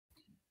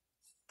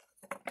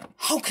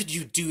How could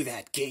you do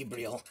that,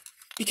 Gabriel?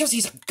 Because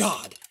he's a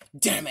god.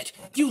 Damn it,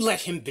 you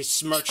let him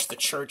besmirch the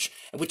church,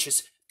 which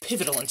is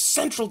pivotal and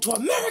central to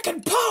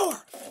American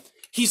power.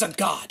 He's a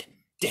god.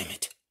 Damn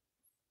it.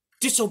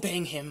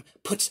 Disobeying him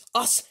puts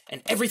us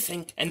and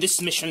everything and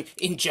this mission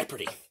in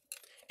jeopardy.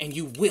 And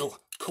you will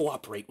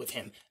cooperate with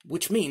him,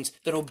 which means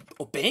that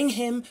obeying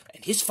him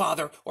and his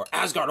father or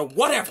Asgard or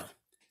whatever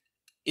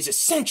is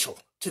essential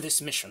to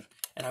this mission,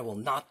 and I will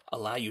not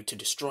allow you to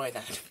destroy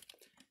that.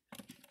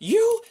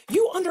 You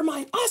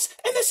undermine us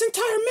and this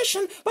entire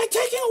mission by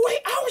taking away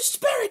our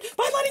spirit,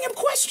 by letting him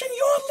question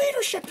your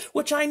leadership,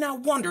 which I now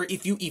wonder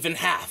if you even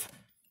have.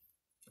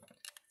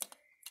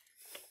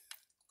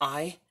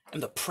 I am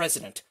the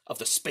president of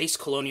the Space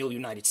Colonial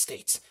United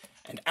States,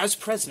 and as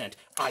president,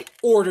 I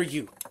order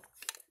you,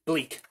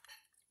 Bleak,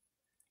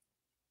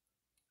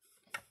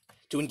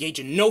 to engage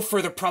in no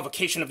further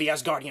provocation of the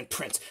Asgardian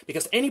prince,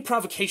 because any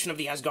provocation of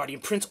the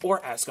Asgardian prince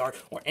or Asgard,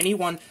 or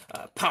anyone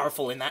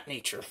powerful in that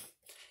nature,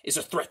 is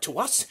a threat to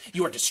us.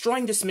 You are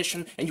destroying this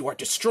mission, and you are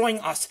destroying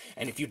us,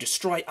 and if you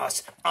destroy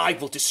us, I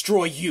will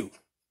destroy you.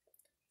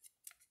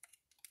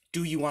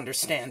 Do you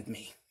understand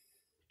me?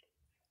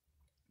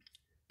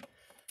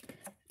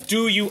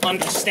 Do you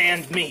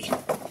understand me?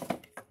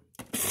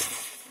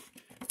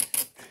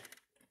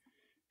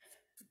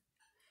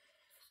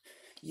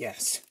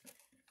 Yes.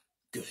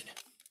 Good.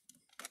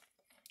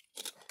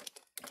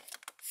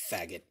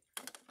 Faggot.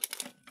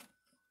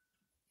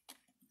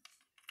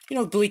 You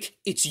know, Bleak,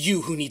 it's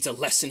you who needs a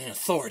lesson in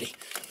authority.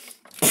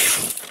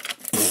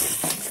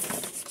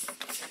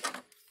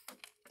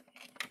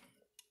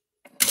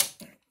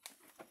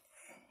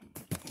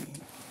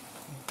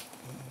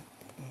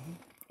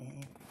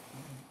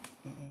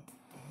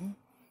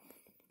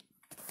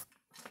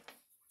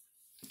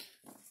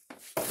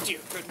 Dear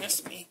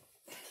goodness me.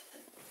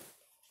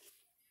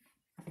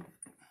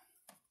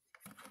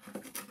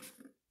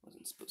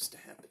 Wasn't supposed to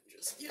happen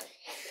just yet.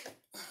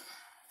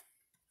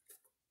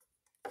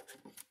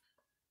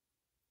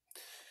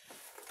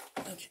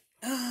 Okay.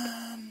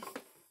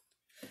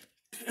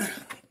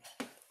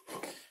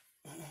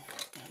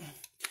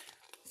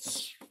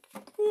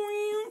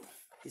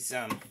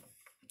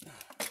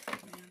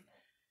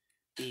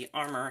 The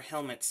armor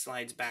helmet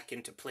slides back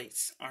into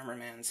place.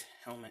 Armorman's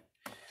helmet.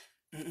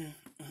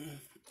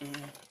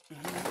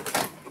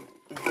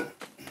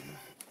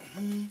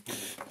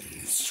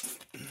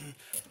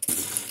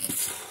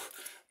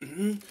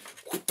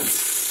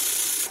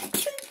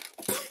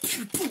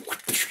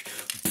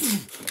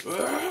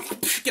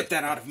 Get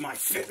that out of my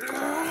face.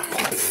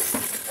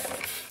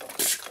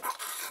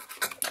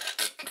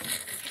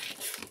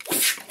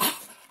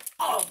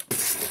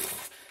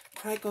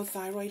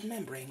 Cricothyroid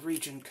membrane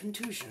region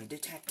contusion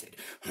detected.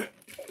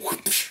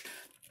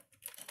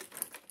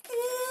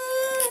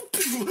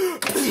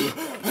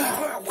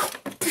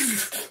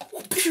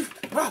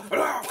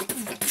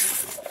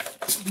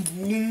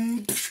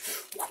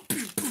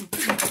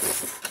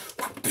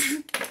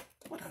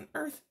 What on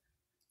earth?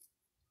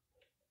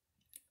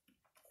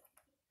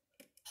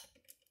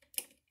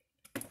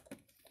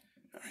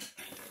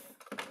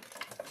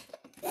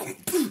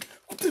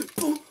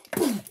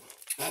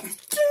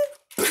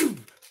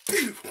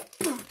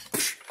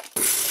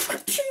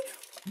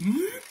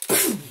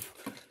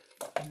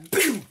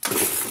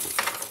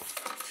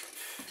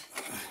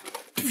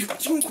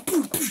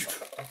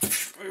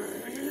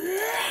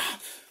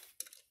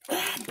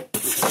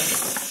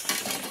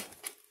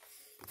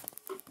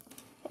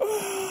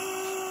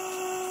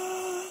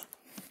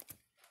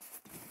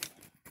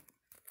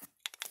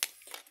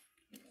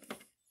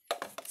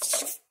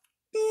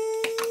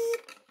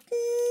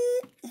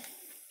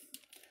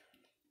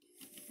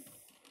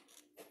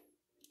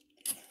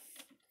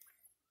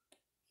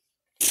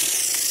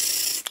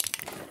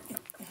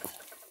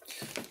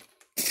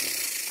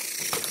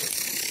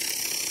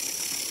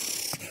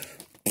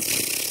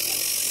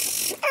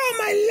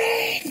 My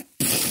leg!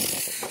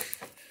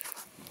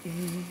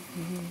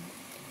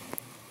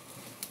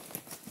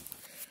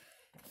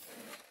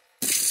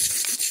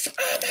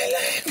 My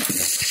leg!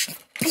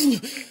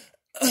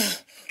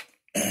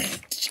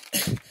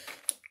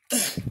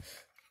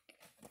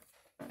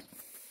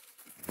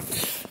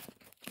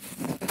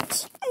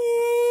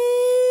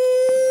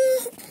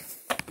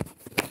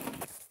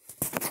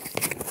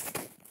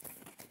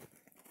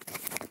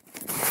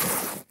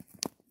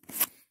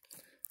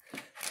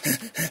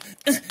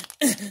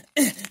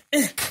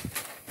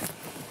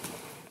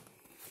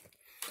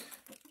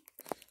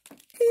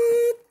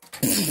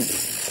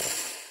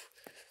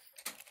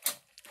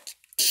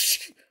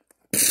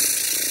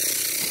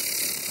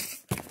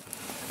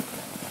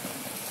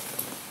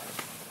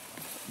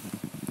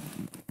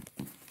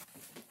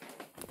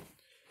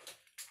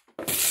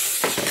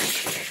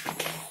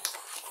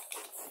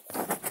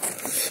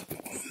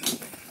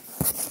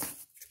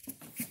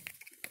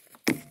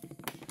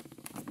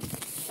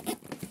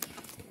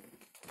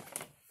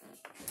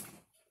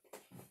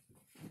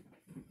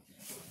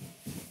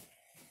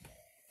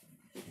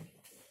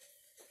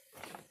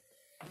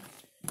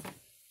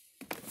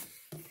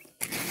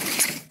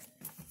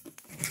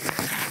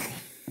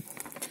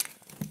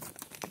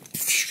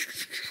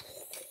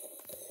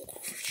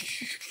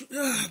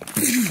 Whoa,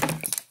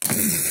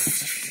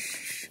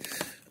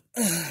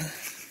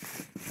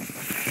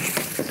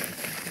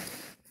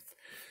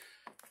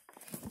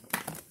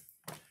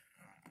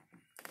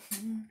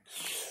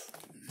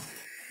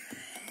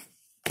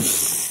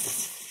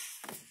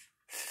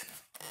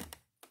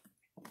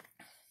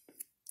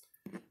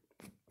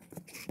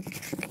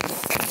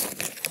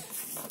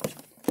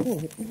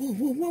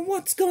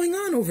 what's going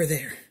on over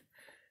there?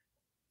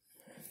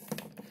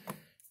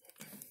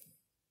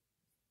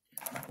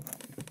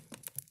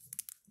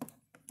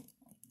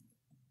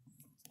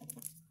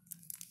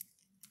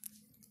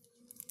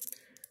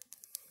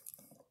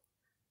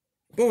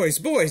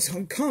 Boys,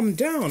 calm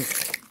down.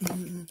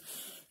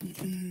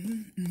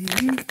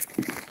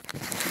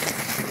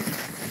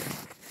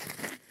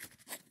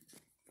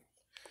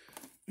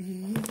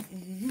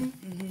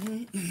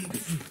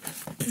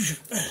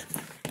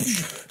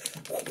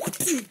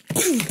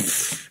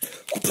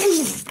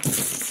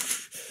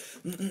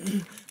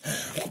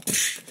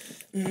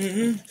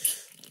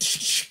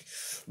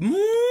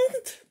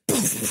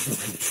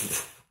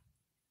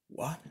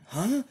 What?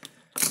 Huh?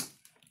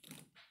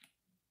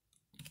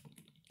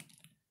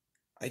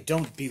 I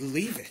don't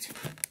believe it.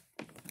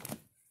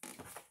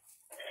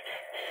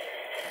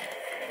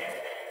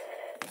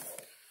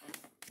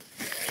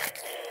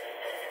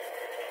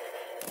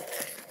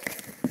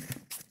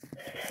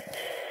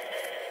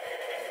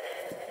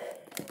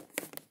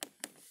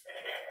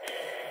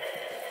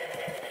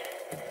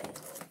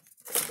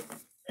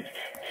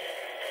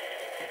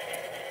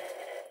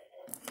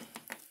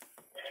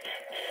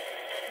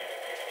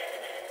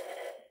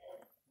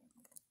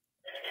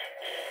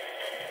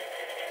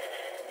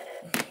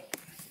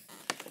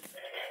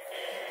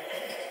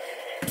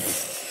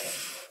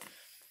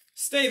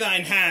 Stay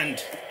thine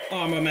hand,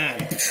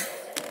 armorman.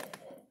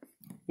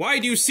 Why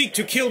do you seek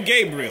to kill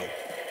Gabriel?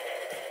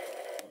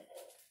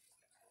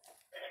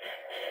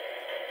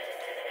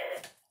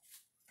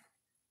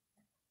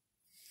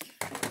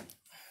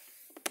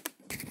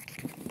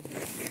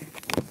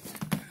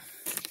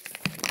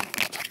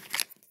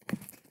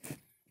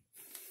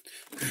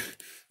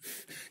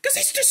 Because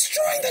he's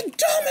destroying the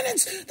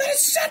dominance that is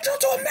central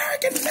to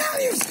American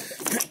values!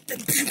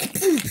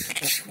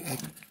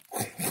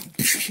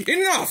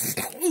 Enough!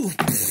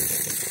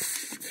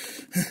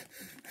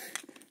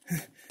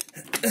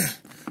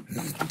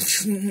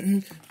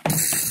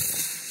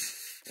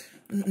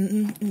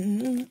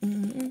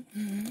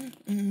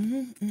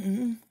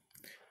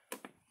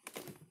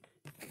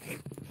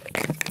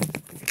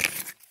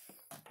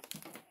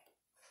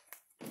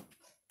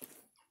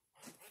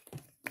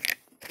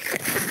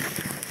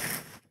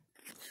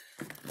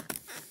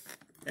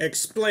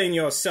 Explain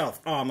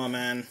yourself,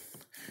 armorman.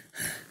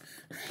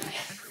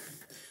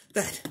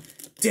 That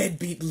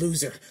deadbeat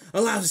loser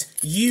allows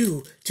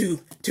you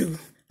to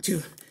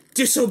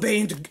disobey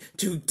and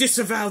to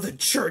disavow the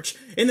church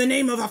in the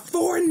name of a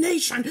foreign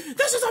nation.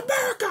 This is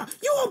America!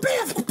 You obey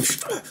it!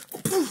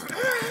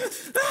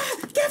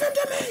 Give him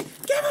to me!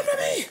 Give him to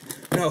me!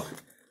 No,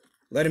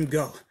 let him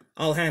go.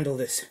 I'll handle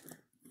this.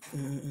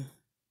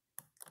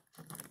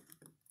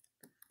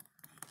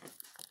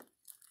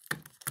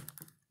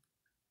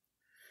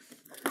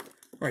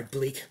 All right,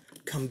 Bleak,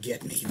 come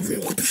get me.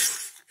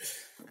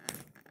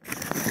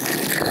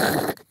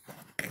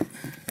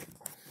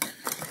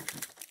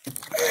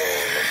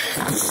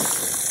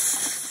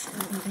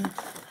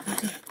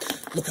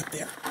 Look up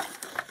there.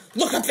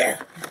 Look up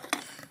there!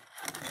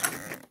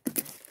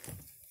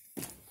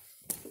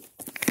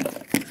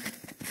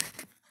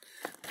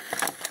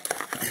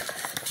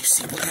 Do you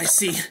see what I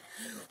see?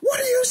 What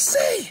do you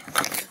see?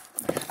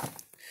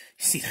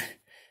 You see that?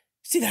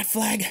 See that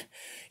flag?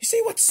 You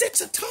see what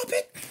sits atop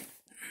it?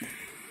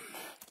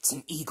 It's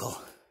an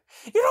eagle.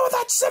 You know what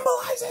that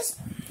symbolizes?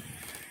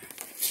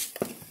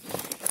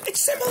 It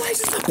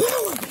symbolizes the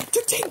power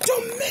to take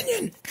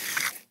dominion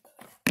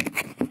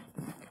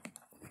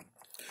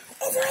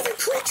over other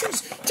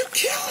creatures, to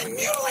kill and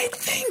mutilate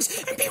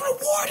things, and be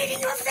rewarded in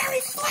your very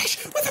flesh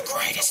with the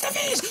greatest of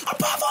ease,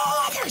 above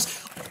all others,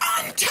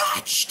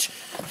 untouched.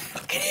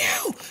 And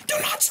you do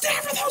not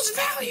stand for those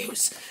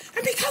values,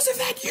 and because of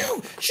that,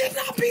 you should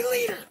not be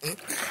leader.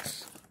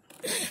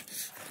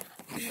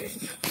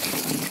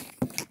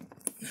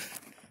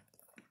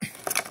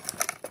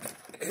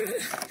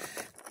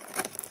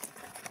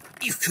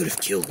 You could have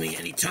killed me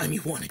any time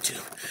you wanted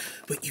to,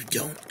 but you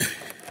don't.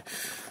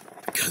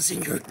 Because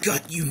in your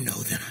gut, you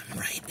know that I'm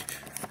right.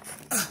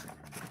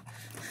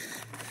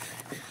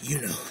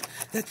 You know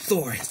that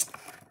Thor has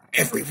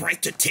every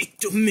right to take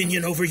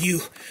dominion over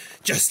you,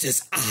 just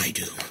as I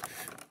do.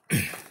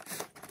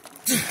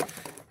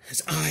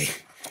 As I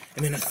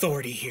am in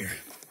authority here,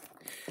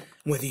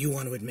 whether you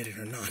want to admit it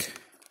or not.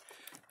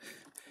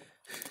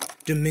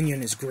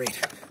 Dominion is great,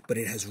 but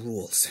it has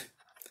rules.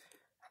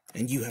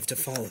 And you have to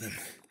follow them,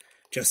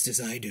 just as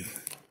I do. You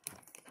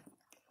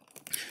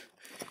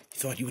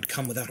thought you would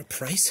come without a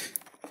price?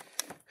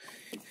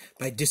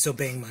 By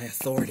disobeying my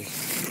authority.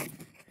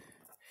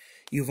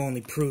 You've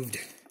only proved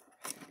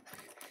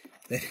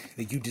that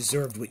you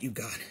deserved what you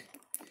got.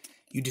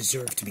 You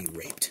deserve to be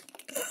raped.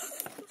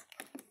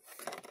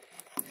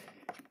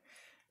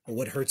 But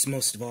what hurts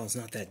most of all is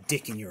not that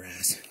dick in your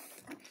ass.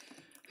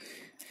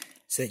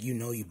 It's that you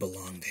know you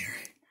belong there.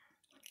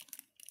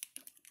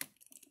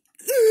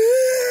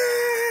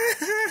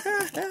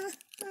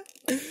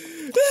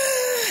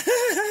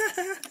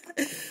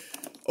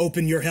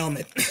 Open your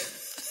helmet.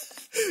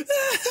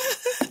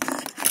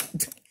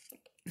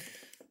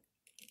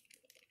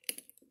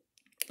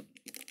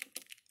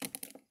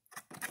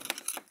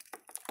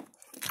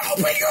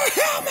 Open your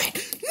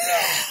helmet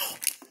now!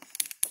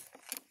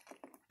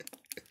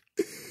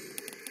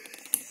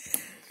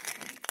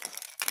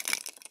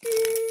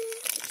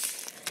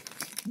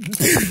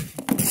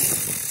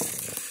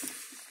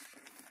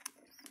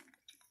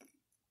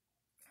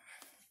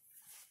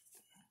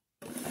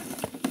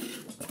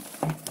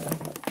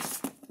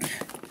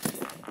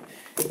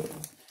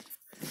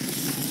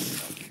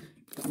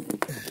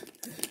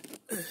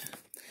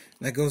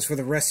 That goes for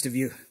the rest of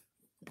you.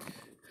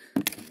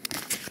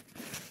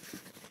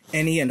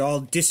 Any and all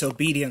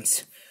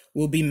disobedience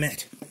will be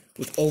met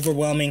with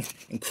overwhelming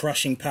and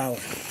crushing power.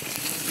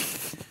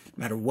 No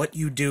matter what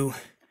you do,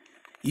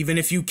 even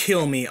if you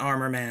kill me,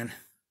 armorman.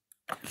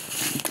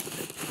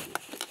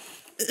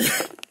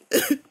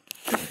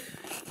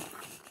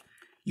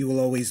 You will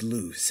always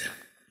lose.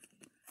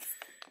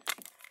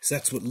 'Cause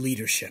that's what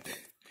leadership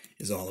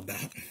is all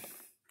about.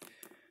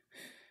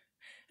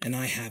 And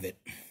I have it,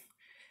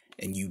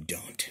 and you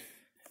don't.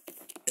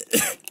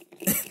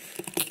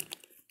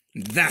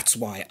 That's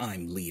why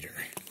I'm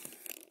leader.